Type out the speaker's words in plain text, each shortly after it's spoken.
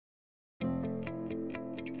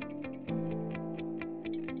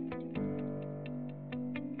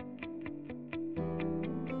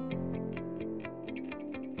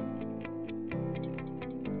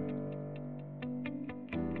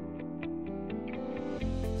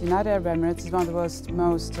United Arab Emirates is one of the world's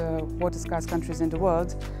most water-scarce countries in the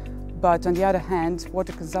world, but on the other hand,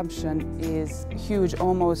 water consumption is huge,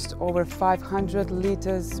 almost over 500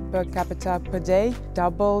 litres per capita per day,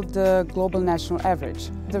 double the global national average.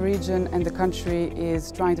 The region and the country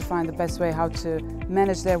is trying to find the best way how to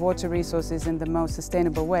manage their water resources in the most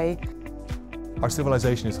sustainable way. Our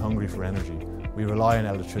civilization is hungry for energy. We rely on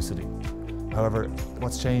electricity. However,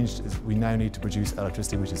 what's changed is we now need to produce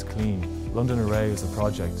electricity which is clean. London Array as a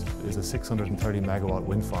project is a 630 megawatt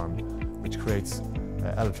wind farm which creates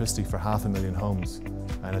electricity for 500,000 homes,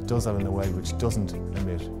 and it does that in a way which doesn't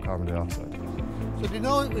emit carbon dioxide. So do you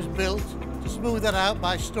know it was built to smooth that out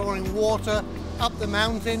by storing water up the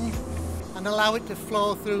mountain and allow it to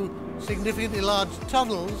flow through significantly large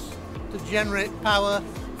tunnels to generate power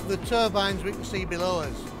for the turbines we can see below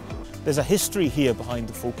us? There's a history here behind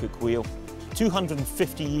the Falkirk Wheel.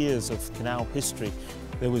 250 years of canal history.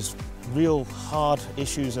 There was real hard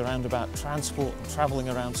issues around about transport and travelling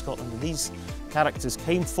around Scotland. And these characters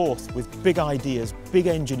came forth with big ideas, big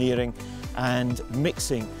engineering, and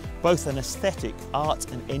mixing both an aesthetic,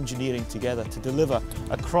 art and engineering together to deliver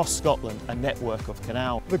across Scotland a network of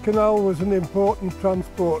canal. The canal was an important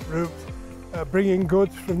transport route, bringing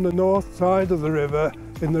goods from the north side of the river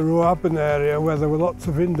in the Ruaben area where there were lots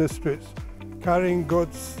of industries, carrying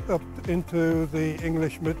goods up into the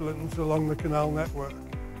English Midlands along the canal network.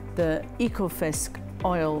 The Ecofisk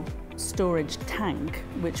oil storage tank,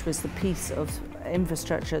 which was the piece of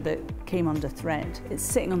infrastructure that came under threat, it's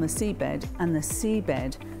sitting on the seabed, and the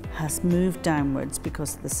seabed has moved downwards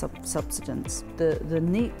because of the subsidence. The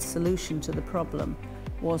neat solution to the problem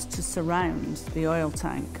was to surround the oil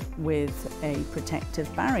tank with a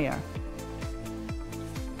protective barrier.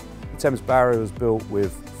 The Thames Barrier was built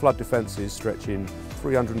with flood defences stretching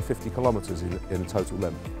 350 kilometres in total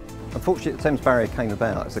length. Unfortunately, the Thames Barrier came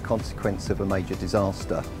about as a consequence of a major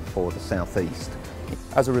disaster for the southeast.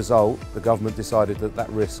 As a result, the government decided that that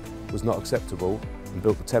risk was not acceptable and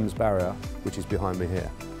built the Thames Barrier, which is behind me here.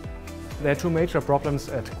 There are two major problems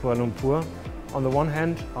at Kuala Lumpur. On the one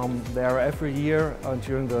hand, there are every year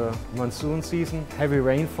during the monsoon season heavy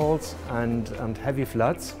rainfalls and heavy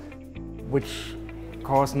floods, which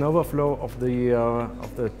cause an overflow of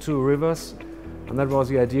the two rivers, and that was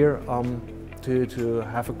the idea to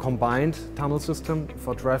have a combined tunnel system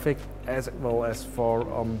for traffic as well as for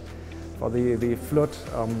the flood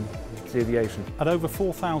deviation. At over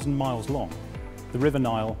 4,000 miles long, the River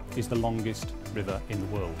Nile is the longest river in the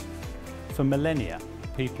world. For millennia,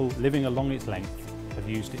 people living along its length have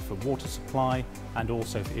used it for water supply and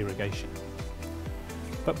also for irrigation.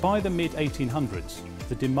 But by the mid-1800s,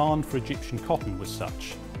 the demand for Egyptian cotton was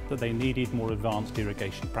such that they needed more advanced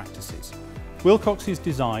irrigation practices. Wilcox's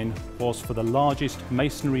design was for the largest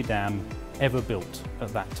masonry dam ever built at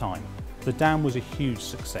that time. The dam was a huge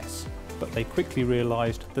success, but they quickly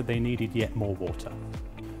realised that they needed yet more water,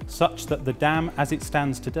 such that the dam as it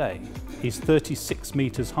stands today is 36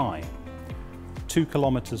 metres high, 2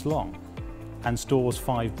 kilometres long, and stores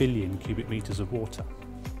 5 billion cubic metres of water.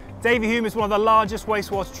 Davyhulme is one of the largest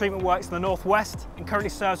wastewater treatment works in the northwest and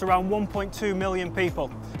currently serves around 1.2 million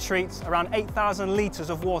people. It treats around 8,000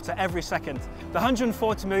 litres of water every second. The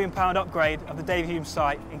 £140 million upgrade of the Davyhulme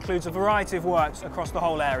site includes a variety of works across the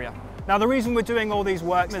whole area. Now, the reason we're doing all these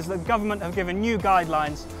works is that the government have given new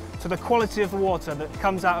guidelines to the quality of the water that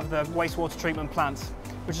comes out of the wastewater treatment plants,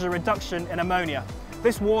 which is a reduction in ammonia.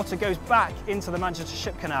 This water goes back into the Manchester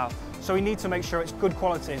Ship Canal, so we need to make sure it's good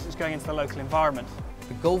quality as it's going into the local environment.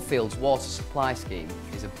 The Goldfields Water Supply Scheme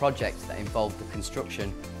is a project that involved the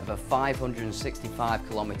construction of a 565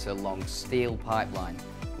 kilometre long steel pipeline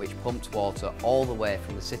which pumped water all the way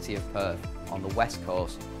from the city of Perth on the west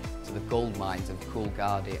coast to the gold mines of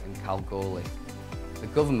Coolgardie and Kalgoorlie. The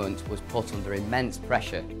government was put under immense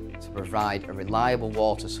pressure to provide a reliable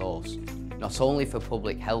water source, not only for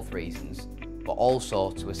public health reasons, but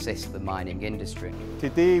also to assist the mining industry.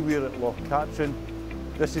 Today we're at Loch Katrine.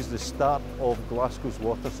 This is the start of Glasgow's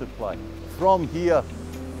water supply. From here,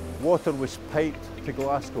 water was piped to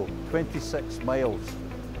Glasgow, 26 miles,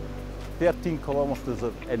 13 kilometres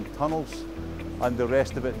in tunnels, and the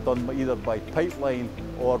rest of it done either by pipeline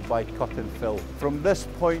or by cut and fill. From this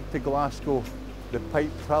point to Glasgow, the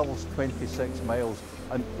pipe travels 26 miles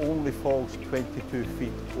and only falls 22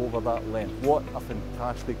 feet over that length. What a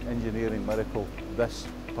fantastic engineering miracle this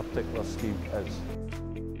particular scheme is.